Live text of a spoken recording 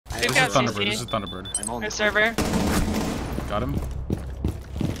This is Thunderbird. This is Thunderbird. I'm on Our server. Got him.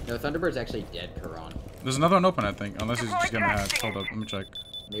 No, Thunderbird's actually dead, Karan. There's another one open, I think. Unless he's just getting a hatch. Hold up, let me check.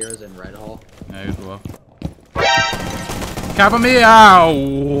 Mira's in Red Hall. Yeah, he's below. Kappa me out!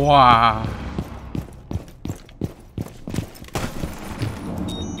 Wow.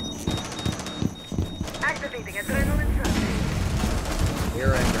 Activating adrenaline surge.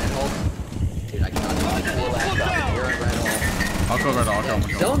 Mira in Red Hall. Dude, I cannot do that. Mira in Red Hall. I'll go Red Hall. I'll go.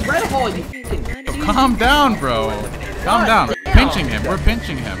 Still in Red Hall, you fucking... Calm down, bro. Calm down. We're pinching him. We're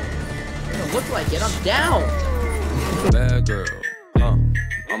pinching him. Doesn't look like it. I'm down. Bad girl,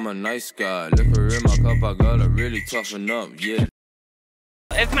 I'm a nice guy. Liquor in my cup, I gotta really toughen up, yeah.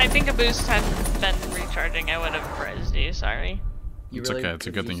 If my finger boost hadn't been recharging, I would have rezzed you. Sorry. It's okay. It's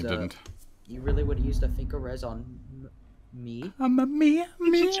a good thing you didn't. You really would have used a finger res on me? I'm a me.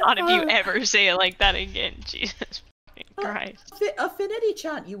 John, if you ever say it like that again, Jesus Christ. Affinity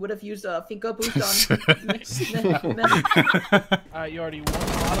chant. You would have used a finger boost on me. You already won a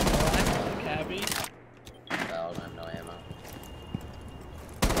lot of black, Cabby. Oh, I have no ammo.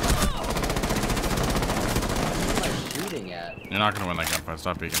 What am I shooting at? You're not gonna win that gunfight.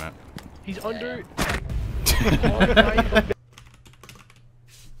 Stop peeking it. He's under.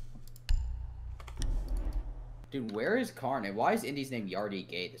 Dude, where is Karn? And why is Indy's name Yardy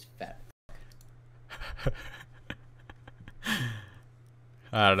Gay? This fat.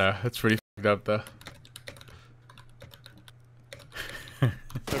 I don't know. It's pretty fucked up though.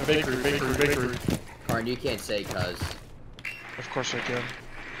 Bakery. Karn, you can't say cuz. Of course I can.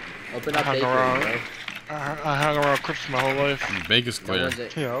 Open up I bakery, hung around. bro. I hung around Crips my whole life. Bake is clear.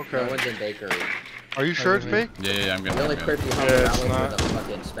 Yeah, okay. No one's in bakery. Are you sure it's Bake? Yeah, I'm good. The only Crip you hung Yeah, around it's with not. were the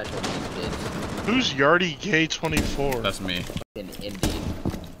fucking special needs kids. Who's Yardy Gay 24? That's me. In Indy.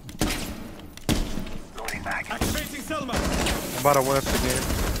 I'm about to win up the game.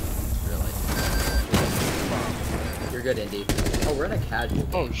 Really? You're good, Indy. Oh, we're in a casual game.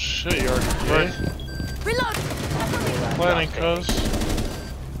 Oh shit, Yardy Gay. Reload. Planning, cuz.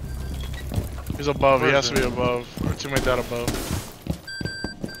 He's above. He has to be above. Or teammate that above.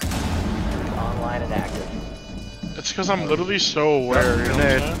 Online and active. It's because I'm literally so aware. You know what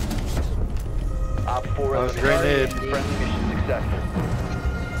I'm saying? Op 4 That was a grenade. Friendly mission successful.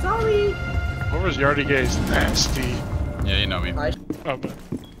 Sorry! Whoever's Yardy Gay is nasty. Yeah, you know me. I Oh, but.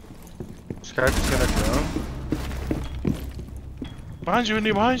 Skype's gonna drown. Behind you,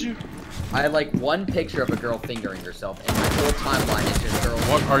 Indy, behind you. had like one picture of a girl fingering herself, and my whole timeline is just girls.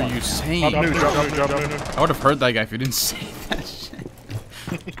 What are you saying? Drop new. I would have heard that guy if you didn't say that shit.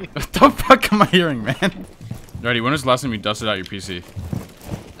 What the fuck am I hearing, man? Ready? When was the last time you dusted out your PC?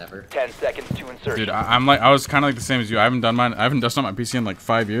 Never. 10 seconds to insert. Dude, I was kind of like the same as you. I haven't dusted out my PC in like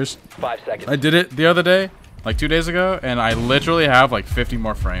 5 years. 5 seconds. I did it the other day, like 2 days ago, and I literally have like 50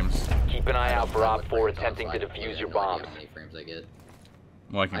 more frames. Keep an eye out for Op 4 attempting to defuse your bombs. How many frames I get?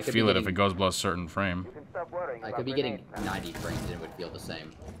 Well, I can could feel be it if getting- it goes below a certain frame. I could be getting 90 frames and it would feel the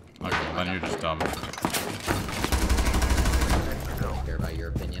same. Okay, then you're just dumb. I don't care about your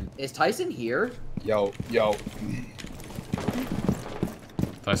opinion. Is Tyson here? Yo.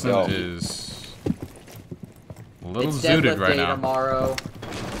 Tyson Yo. is a little It's zooted deadlift right day now. tomorrow.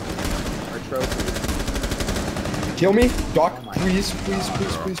 Our trophy. Kill me, Doc. Oh my Please.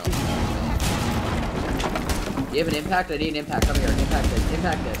 You have an impact? I need an impact. Come here. Impact this.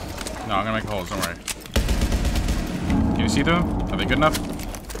 Impact this. No, I'm gonna make holes, don't worry. Can you see them? Are they good enough?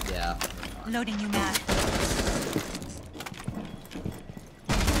 Yeah. Loading you, Matt.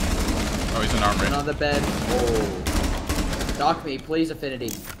 Oh, he's in armory. One on the bed. Oh. Dock me, please,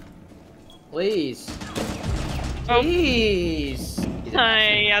 Affinity. Please. Oh. Please. He's in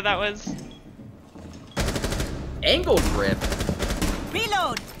action. Yeah, that was. Angle grip.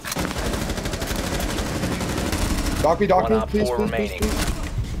 Reload. Doc me, One Op please. 4 remaining.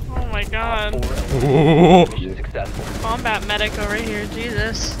 Oh my god. Op 4 mission successful. Combat medic over here,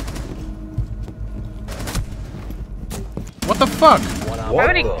 Jesus. What the fuck? One Op What? 4 What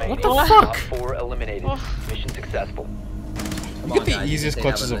remaining. the Op fuck? 4 eliminated. Mission successful. Come You on, get the guys, you easiest can say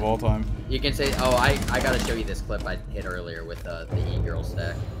that clutches was of it. all time. You can say, oh, I gotta show you this clip I hit earlier with the E-Girl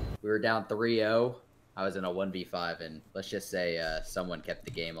stack. We were down 3-0. I was in a 1v5, and let's just say someone kept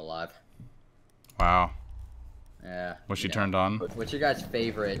the game alive. Wow. Yeah. Was she you know. turned on? What's your guys'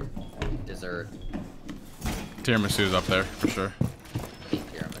 favorite dessert? Tiramisu's up there, for sure. I hate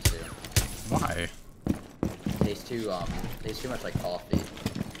tiramisu. Why? Tastes too much like coffee.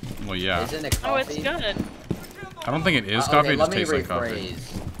 Well, yeah. Isn't it Oh, it's coffee? good. I don't think it is Okay, coffee, it let just me tastes like coffee.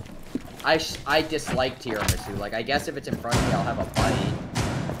 rephrase. I dislike tiramisu. Like, I guess if it's in front of me, I'll have a bite.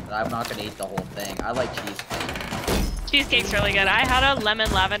 But I'm not gonna eat the whole thing. I like cheesecake. Cheesecake's really good. I had a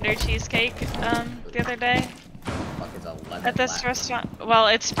lemon lavender cheesecake the other day Fuck is a lemon at this restaurant. Well,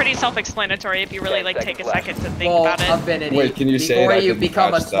 it's pretty self-explanatory if you really like take a second to think Well, about it. Affinity, Wait, can you say before it? I you didn't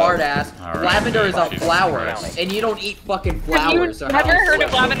become a catch that. smart ass, Alright. lavender is a Jesus flower, Christ. and you don't eat fucking Have flowers. you so how never is heard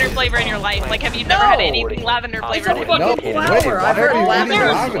of it- lavender flavor in your life? Like, have you never had No. anything lavender It's flavored? a fucking No, flower. wait, I've heard why are you lavender. eating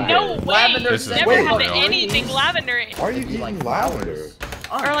There's lavender? no way. Lavender This is Never wait. had real. anything lavender. Why are you You like eating lavender? flowers.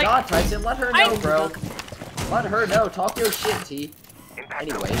 Oh Or like- God, Tyson, let her I- know, bro. Let her know. Talk your shit, T.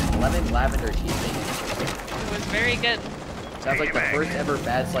 Anyway, lemon lavender cheesecake. It was very good. Sounds like the first ever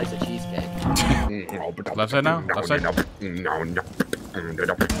bad slice of cheesecake. Left side now? Left side?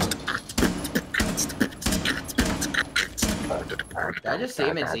 Did I just see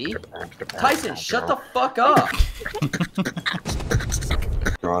him in Z? Tyson, shut the fuck up!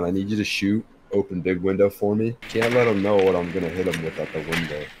 Ron, I need you to shoot. Open big window for me. Can't let him know what I'm gonna hit him with at the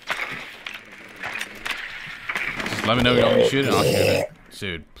window. Just let me know you want me to shoot it and I'll shoot it.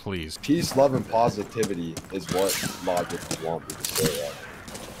 Dude, please. Peace, love, and positivity is what Logic want me to say.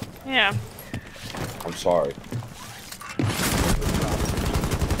 Yeah. I'm sorry.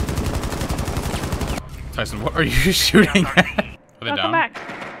 Tyson, what are you shooting at? Put it Welcome down. back.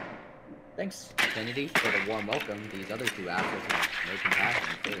 Thanks, Kennedy, for the warm welcome. These other two assholes have no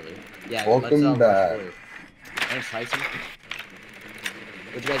compassion, clearly. Yeah, Welcome let's, back. Thanks, Tyson.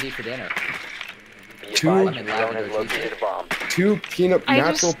 What'd you guys eat for dinner? Two- Lemon lavender cheesecake. Two I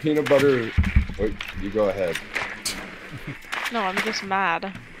natural just- peanut butter. Wait, you go ahead. No, I'm just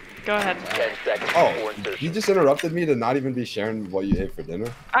mad. Go ahead. 10 seconds before Oh, insertion. you just interrupted me to not even be sharing what you ate for dinner.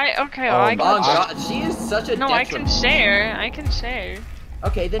 Okay, well, I Oh, can. Oh God, she is such a No, I can detriment. share. I can share.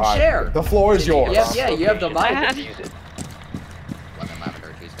 Okay, then All right, share. the floor is yours. Yeah, you have the I mic. had- Use it. Lemon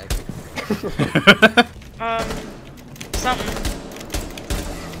lavender cheesecake. Something.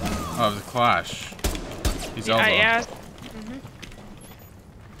 Oh, the clash. He's elbow. Yeah.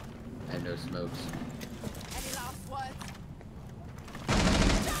 I have no smokes.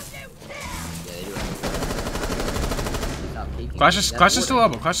 Yeah, they do have He's not peeking. Clash is That's still order.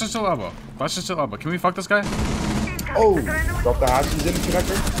 elbow. Clash is still elbow. Clash is still elbow. Can we fuck this guy? Oh, drop the hashes in the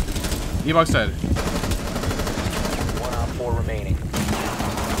connector. E-box dead. 1 on 4 remaining.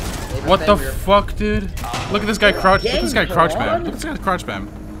 They What the defend your- fuck, dude? Look at this guy crouch. Look at this guy Game crouch on. spam. Look at this guy crouch spam.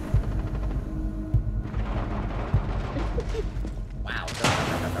 Wow.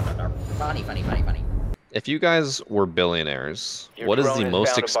 Funny, funny, funny, funny. If you guys were billionaires, Your what is drone the has most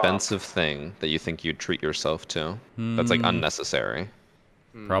found a bomb. expensive thing that you think you'd treat yourself to? That's like unnecessary.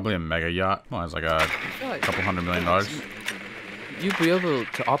 Probably a mega yacht. Well, it's like a feel like couple $100 million. you'd be able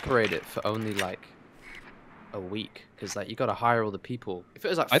to operate it for only like a week, because like you got to hire all the people. If it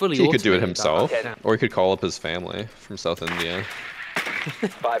was like I fully think he could do it automated, that himself, might count. or he could call up his family from South India,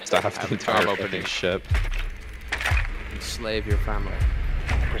 5 staff seconds. the entire Bravo, fucking buddy. ship. Slave your family.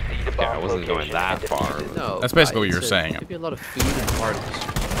 Proceed to Yeah, I bomb wasn't going location that and far. defuse it. No, That's basically but what you were it's saying. Give you a lot of food and parties.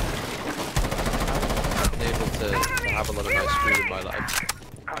 I've been able to have a lot of nice food in my life.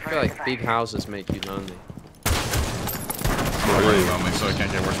 I feel like big houses make you lonely. I'm really lonely, so I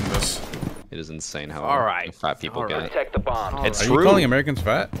can't get worse than this. It is insane how All right. fat people All right. get. Protect the bomb. All It's Are right. you true. calling Americans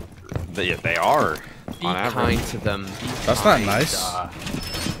fat? Yeah, they are. Be On average. kind to them. Be That's not kind, nice.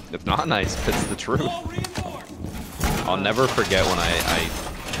 It's not nice, but it's the truth. I'll never forget when I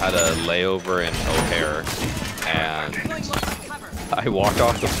had a layover in O'Hare, and I walked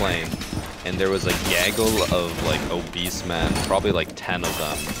off the plane, and there was a gaggle of like obese men, probably like 10 of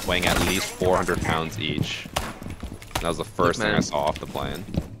them, weighing at least 400 pounds each. That was the first thing I man. saw off the plane.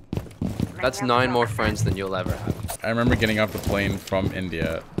 That's 9 more friends than you'll ever have. I remember getting off the plane from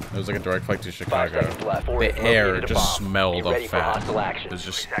India. It was like a direct flight to 5 Chicago. seconds left. Four The has air located a just bomb. smelled Be ready of for fat. hostile action. It was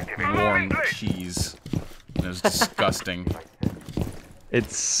just warm cheese. And it was disgusting.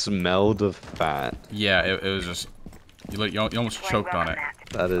 It smelled of fat. Yeah, it was just... You almost choked on it.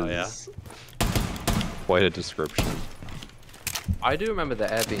 That is quite a description. I do remember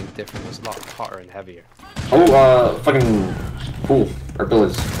the air being different. It was a lot hotter and heavier. Oh, fucking pool. Or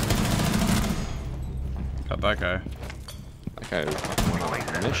pillars. Got that guy. That guy was fucking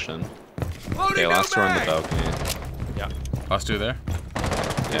on a mission. Okay, last two are on the balcony. Yeah. Last two there.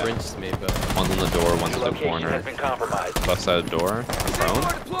 Yeah. Rinsed me, but One's on the door, one's in the Location corner. has been compromised. Left side of the door.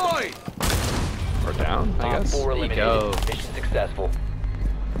 Prone. Or down, I Bomb guess. 4 There you eliminated. go. Mission successful.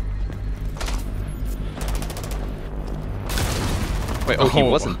 Wait, oh, he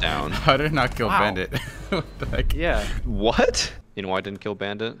wasn't down. I did not kill Wow. Bandit. What the heck? yeah. What? You know why I didn't kill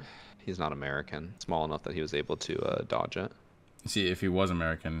Bandit? He's not American. Small enough that he was able to dodge it. See, if he was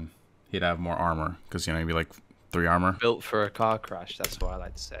American, he'd have more armor. Because, you know, he'd be like 3 armor. Built for a car crash. That's what I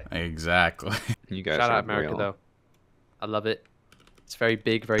like to say. Exactly. You guys Shout are out America, real. though. I love it. It's very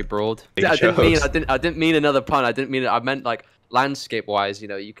big, very broad. Big I shows. didn't mean another pun. I didn't mean it. I meant like landscape-wise. You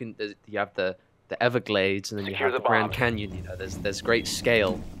know, you have the Everglades, and then you have the Grand Canyon. You know, there's great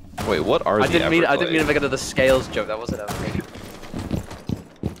scale. Wait, what are I the didn't mean Everglades? to get to the scales joke. That wasn't a.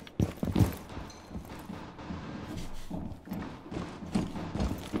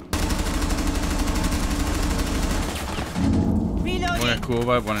 One in cool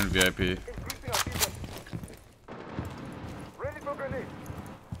vibe, one in VIP.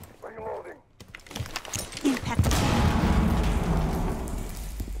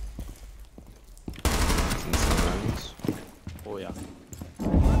 Oh yeah.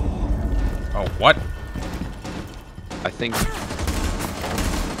 Oh, what? I think.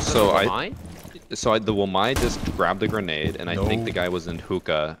 So the Wamai just grabbed a grenade, and I think the guy was in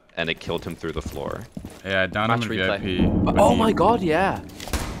hookah, and it killed him through the floor. Yeah, down him in VIP. Oh my god, yeah.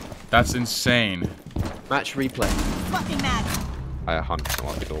 That's insane. Match replay. Fucking mad. I 100%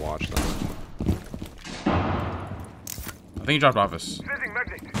 want to go watch that. I think he dropped office.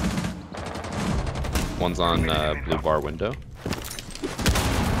 One's on blue bar window.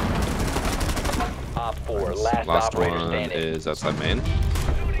 Op 4, Last operator one standing. is outside main.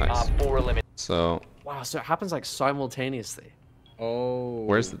 Nice. Op 4 eliminated. So Wow, so it happens like simultaneously. Oh.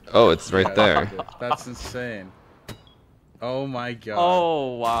 where's the? Oh, it's right there. That's insane. Oh my god.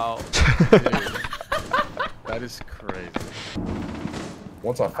 Oh wow. Dude, that is crazy.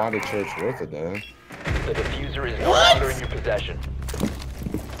 Once I find a church worth it, man. The diffuser is no longer in your possession.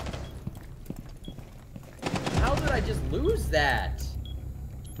 How did I just lose that?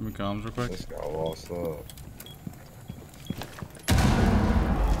 Give me comms real quick. This got lost up.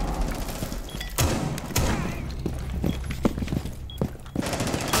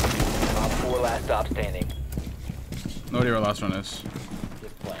 Op 4 last stop standing. No idea where last one is.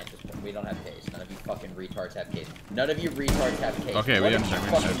 Just plan. We don't have case. None of you fucking retards have case. None of you retards have case. Okay, we understand.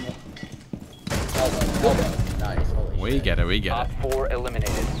 We understand. Elbow. Nice. Holy We shit. get it. We get Op it. 4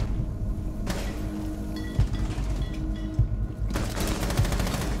 eliminated.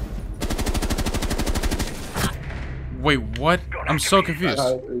 Wait, what? I'm so confused.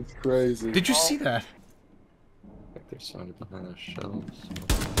 It's crazy. Did you see that? They're sounded behind those shelves.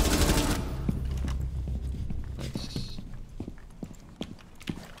 Nice.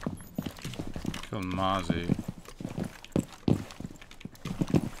 Killed Mozzie.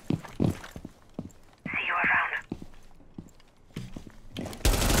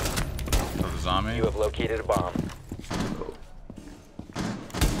 Killed a zombie. You have located a bomb.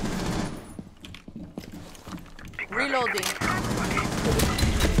 Reloading.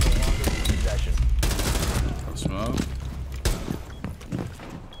 Possession. Killed Smoke.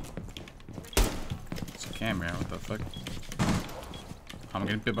 It's a camera. What the fuck? I'm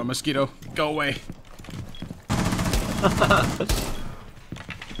getting bit by a mosquito. Go away.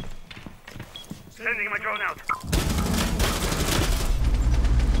 Sending my drone out.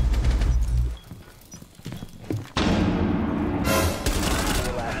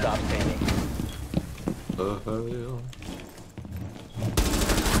 Last stop standing.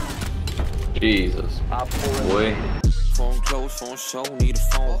 Jesus. Op 4 Boy. eliminated. Phone close, phone show, need a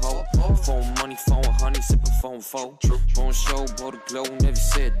phone hoe. Phone money, phone honey, sipping phone foe. Phone show, bought a glow, never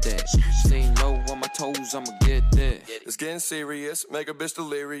said that. Staying low on my toes, I'ma get that. It's getting serious, make a bitch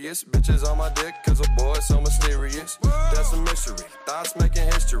delirious. Bitches on my dick, cause a boy so mysterious. That's a mystery, thoughts making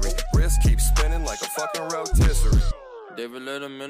history. Wrist keeps spinning like a fucking rotisserie. David Letterman.